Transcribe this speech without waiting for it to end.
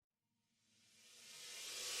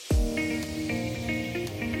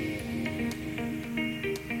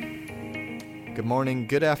Good morning,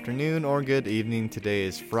 good afternoon, or good evening. Today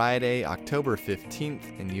is Friday, October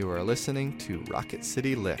 15th, and you are listening to Rocket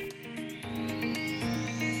City Lift.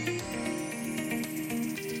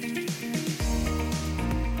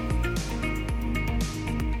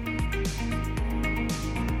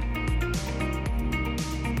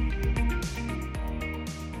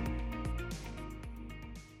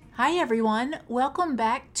 Hi everyone, welcome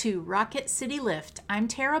back to Rocket City Lift. I'm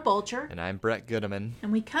Tara Bolcher. And I'm Brett Goodeman.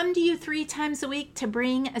 And we come to you 3 times a week to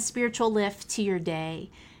bring a spiritual lift to your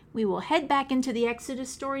day. We will head back into the Exodus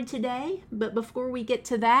story today, but before we get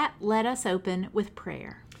to that, let us open with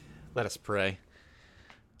prayer. Let us pray.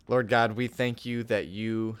 Lord God, we thank you that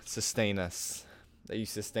you sustain us,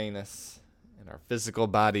 in our physical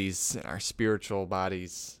bodies, in our spiritual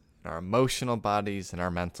bodies, in our emotional bodies, in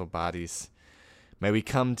our mental bodies. May we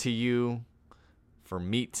come to you for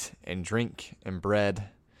meat and drink and bread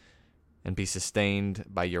and be sustained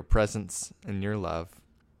by your presence and your love.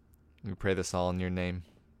 We pray this all in your name.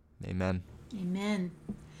 Amen. Amen.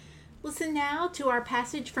 Listen now to our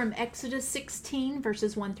passage from Exodus 16,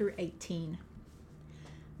 verses 1 through 18.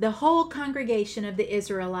 The whole congregation of the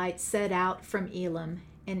Israelites set out from Elim,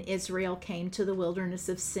 and Israel came to the wilderness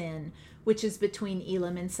of Sin, which is between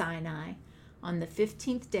Elim and Sinai, on the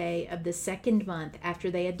 15th day of the 2nd month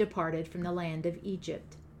after they had departed from the land of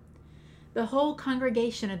Egypt. The whole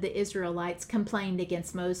congregation of the Israelites complained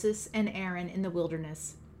against Moses and Aaron in the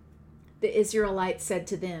wilderness. The Israelites said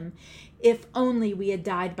to them, "If only we had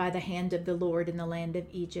died by the hand of the Lord in the land of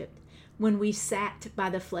Egypt, when we sat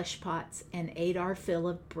by the flesh pots and ate our fill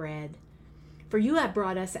of bread. For you have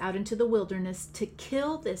brought us out into the wilderness to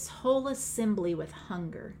kill this whole assembly with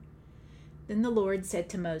hunger." Then the Lord said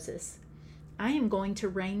to Moses, "I am going to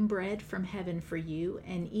rain bread from heaven for you,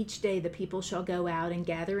 and each day the people shall go out and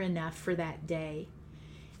gather enough for that day.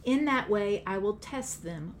 In that way I will test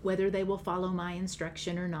them whether they will follow my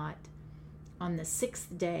instruction or not. On the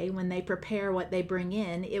 6th day, when they prepare what they bring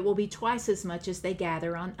in, it will be twice as much as they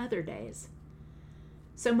gather on other days."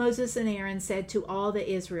 So Moses and Aaron said to all the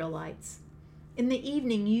Israelites, "In the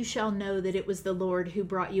evening you shall know that it was the Lord who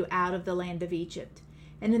brought you out of the land of Egypt.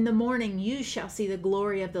 And in the morning you shall see the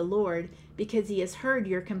glory of the Lord, because he has heard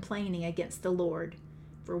your complaining against the Lord.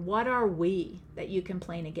 For what are we that you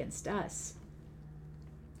complain against us?"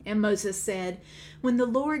 And Moses said, "When the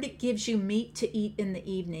Lord gives you meat to eat in the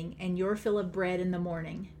evening, and your fill of bread in the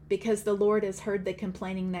morning, because the Lord has heard the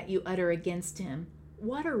complaining that you utter against him,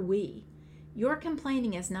 what are we? Your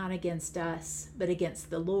complaining is not against us, but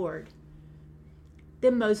against the Lord."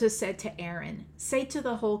 Then Moses said to Aaron, "Say to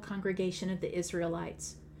the whole congregation of the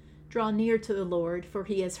Israelites, 'Draw near to the Lord, for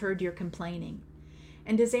he has heard your complaining.'"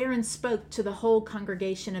 And as Aaron spoke to the whole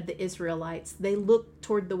congregation of the Israelites, they looked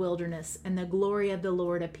toward the wilderness, and the glory of the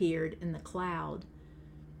Lord appeared in the cloud.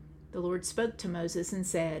 The Lord spoke to Moses and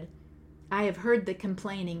said, "I have heard the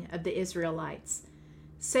complaining of the Israelites.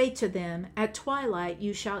 Say to them, 'At twilight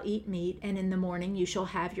you shall eat meat, and in the morning you shall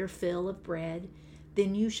have your fill of bread.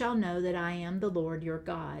 Then you shall know that I am the Lord your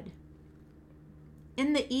God.'"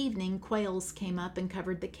 In the evening quails came up and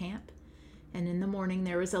covered the camp, and in the morning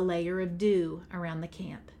there was a layer of dew around the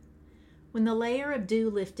camp. When the layer of dew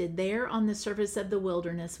lifted, there on the surface of the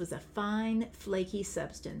wilderness was a fine, flaky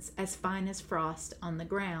substance, as fine as frost on the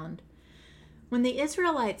ground. When the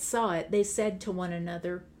Israelites saw it, they said to one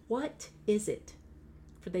another, "What is it?"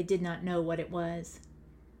 For they did not know what it was.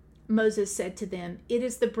 Moses said to them, "It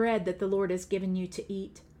is the bread that the Lord has given you to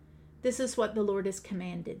eat. This is what the Lord has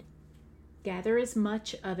commanded. Gather as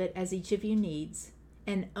much of it as each of you needs,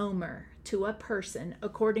 an omer to a person,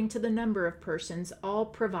 according to the number of persons, all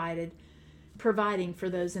providing for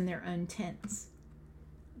those in their own tents."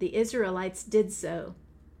 The Israelites did so,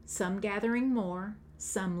 some gathering more,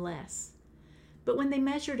 some less. But when they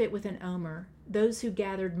measured it with an omer, those who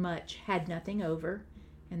gathered much had nothing over,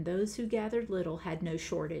 and those who gathered little had no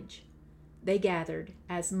shortage. They gathered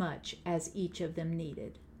as much as each of them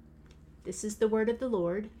needed. This is the word of the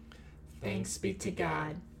Lord. Thanks be to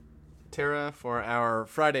God. Tara, for our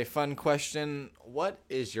Friday fun question, what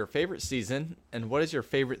is your favorite season, and what is your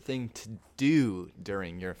favorite thing to do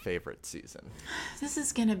during your favorite season? This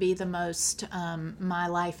is going to be the most my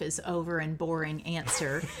life is over and boring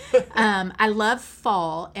answer. I love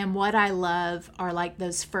fall, and what I love are like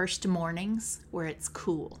those first mornings where it's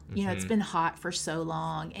cool. You know, it's been hot for so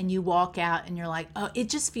long, and you walk out and you're like, oh, it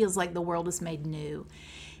just feels like the world is made new.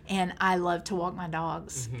 And I love to walk my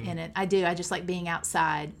dogs in it. I do. I just like being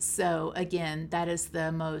outside. So, again, that is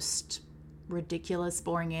the most ridiculous,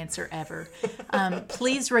 boring answer ever.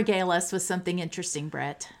 Please regale us with something interesting,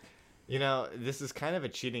 Brett. You know, this is kind of a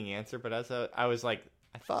cheating answer, but as I was like,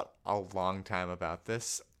 I thought a long time about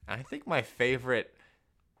this. I think my favorite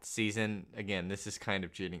season, again, this is kind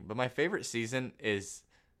of cheating, but my favorite season is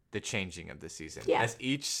the changing of the season. Yeah. As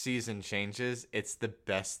each season changes, it's the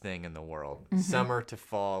best thing in the world. Mm-hmm. Summer to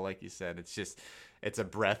fall, like you said, it's a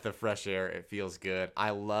breath of fresh air. It feels good. I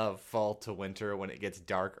love fall to winter when it gets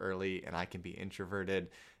dark early and I can be introverted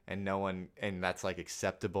and that's like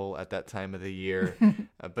acceptable at that time of the year.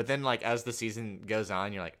 But then like as the season goes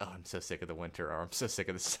on, you're like, oh, I'm so sick of the winter, or I'm so sick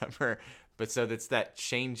of the summer. But so it's that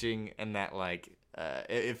changing and that like,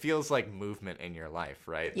 it feels like movement in your life,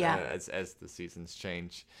 right? Yeah. As the seasons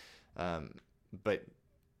change. But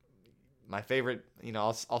my favorite,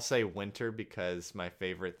 I'll say winter, because my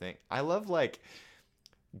favorite thing, I love like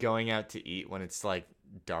going out to eat when it's like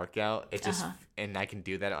dark out. It just and I can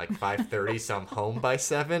do that at like 5:30, so I'm home by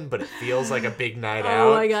 7, but it feels like a big night out.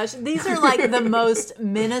 Oh my gosh, these are like the most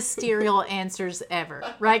ministerial answers ever,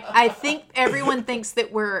 right? I think everyone thinks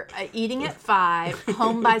that we're eating at 5,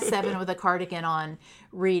 home by 7 with a cardigan on,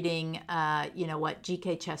 reading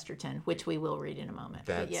G.K. Chesterton, which we will read in a moment.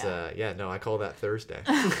 That's I call that Thursday.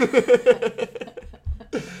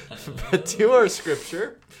 But to our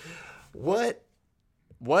scripture, what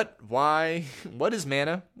is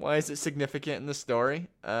manna? Why is it significant in the story?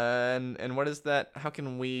 And what is that? How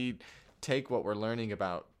can we take what we're learning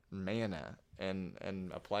about manna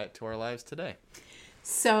and apply it to our lives today?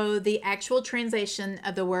 So the actual translation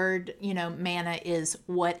of the word, manna is,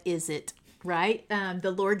 what is it, right?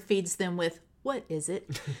 The Lord feeds them with, what is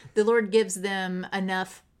it? The Lord gives them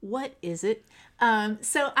enough, what is it?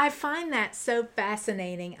 So I find that so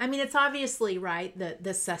fascinating. I mean, it's obviously, right,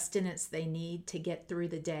 the sustenance they need to get through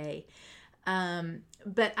the day.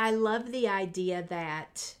 But I love the idea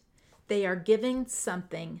that they are giving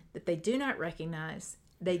something that they do not recognize.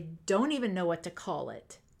 They don't even know what to call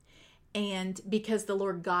it. And because the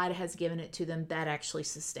Lord God has given it to them, that actually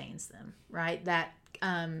sustains them, right? That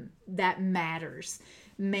matters.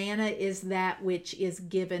 Manna is that which is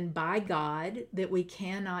given by God that we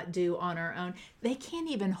cannot do on our own. They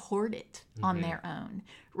can't even hoard it on their own,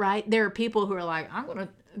 right? There are people who are like,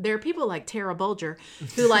 there are people like Tara Bolger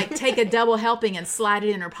who like take a double helping and slide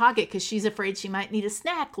it in her pocket because she's afraid she might need a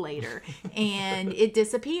snack later, and it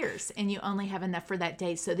disappears, and you only have enough for that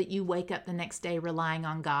day, so that you wake up the next day relying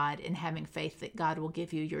on God and having faith that God will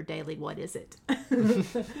give you your daily, what is it?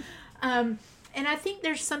 And I think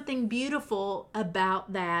there's something beautiful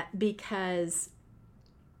about that, because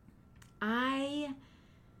I'm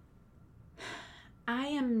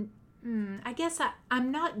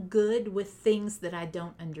not good with things that I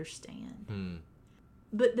don't understand.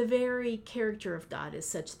 But the very character of God is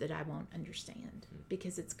such that I won't understand,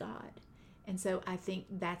 because it's God. And so I think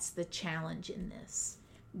that's the challenge in this,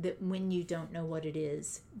 that when you don't know what it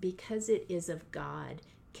is, because it is of God,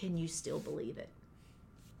 can you still believe it?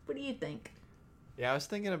 What do you think? Yeah, I was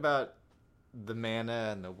thinking about the manna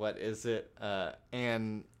and the what is it,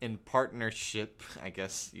 and in partnership, I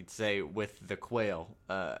guess you'd say, with the quail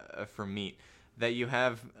for meat, that you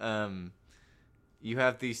have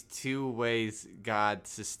these two ways God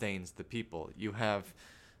sustains the people. You have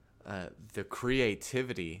the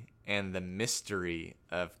creativity and the mystery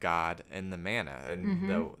of God and the manna,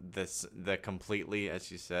 and the completely,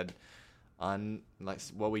 as you said, like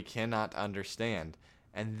what we cannot understand.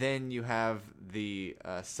 And then you have the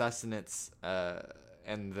sustenance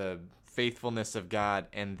and the faithfulness of God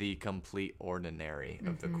and the complete ordinary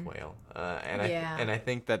of the quail. And I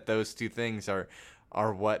think that those two things are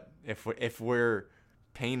what, if we're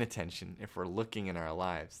paying attention, if we're looking in our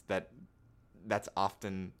lives, that's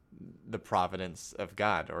often the providence of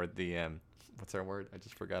God, or the what's our word? I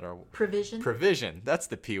just forgot our provision. Provision. That's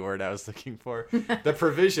the P word I was looking for. The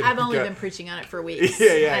provision. I've only been preaching on it for weeks.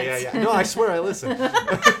 Yeah. No, I swear I listen.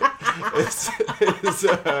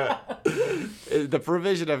 The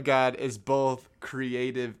provision of God is both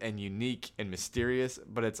creative and unique and mysterious,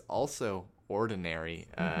 but it's also ordinary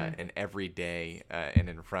and everyday and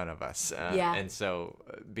in front of us. And so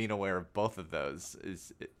being aware of both of those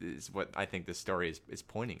is what I think this story is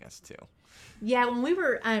pointing us to. Yeah, when we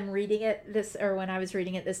were reading it when I was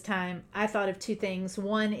reading it this time, I thought of two things.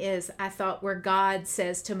 One is, I thought where God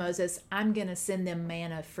says to Moses, I'm going to send them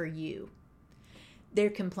manna for you. They're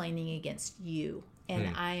complaining against you,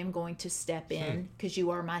 and I am going to step in because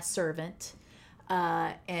you are my servant,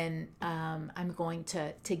 and I'm going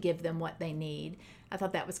to give them what they need. I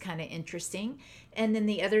thought that was kind of interesting. And then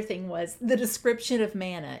the other thing was the description of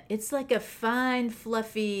manna. It's like a fine,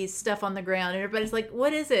 fluffy stuff on the ground. And everybody's like,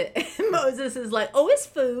 what is it? And Moses is like, oh, it's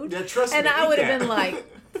food. Yeah, trust and me. I would have been like,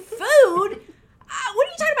 food? What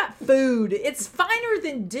are you talking about, food? It's finer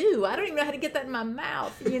than dew. I don't even know how to get that in my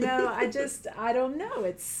mouth. I don't know.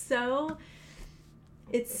 It's so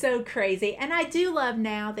It's so crazy. And I do love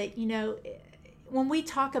now that, when we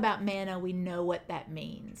talk about manna, we know what that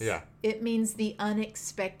means. Yeah. It means the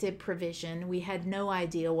unexpected provision. We had no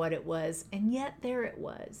idea what it was, and yet there it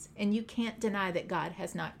was. And you can't deny that God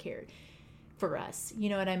has not cared for us. You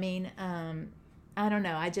know what I mean? I don't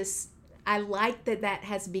know. I like that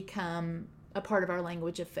has become a part of our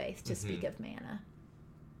language of faith to speak of manna.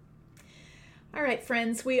 All right,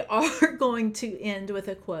 friends, we are going to end with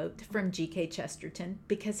a quote from G.K. Chesterton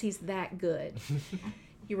because he's that good.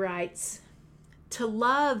 He writes, "To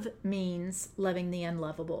love means loving the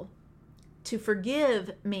unlovable. To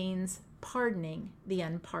forgive means pardoning the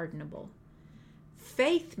unpardonable.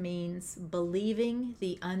 Faith means believing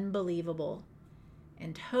the unbelievable.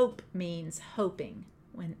 And hope means hoping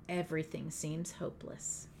when everything seems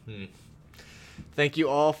hopeless." Thank you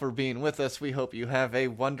all for being with us. We hope you have a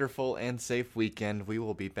wonderful and safe weekend. We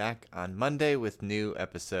will be back on Monday with new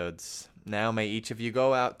episodes. Now may each of you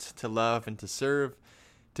go out to love and to serve,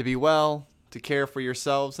 to be well, to care for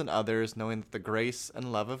yourselves and others, knowing that the grace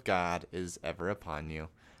and love of God is ever upon you.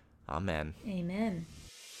 Amen. Amen.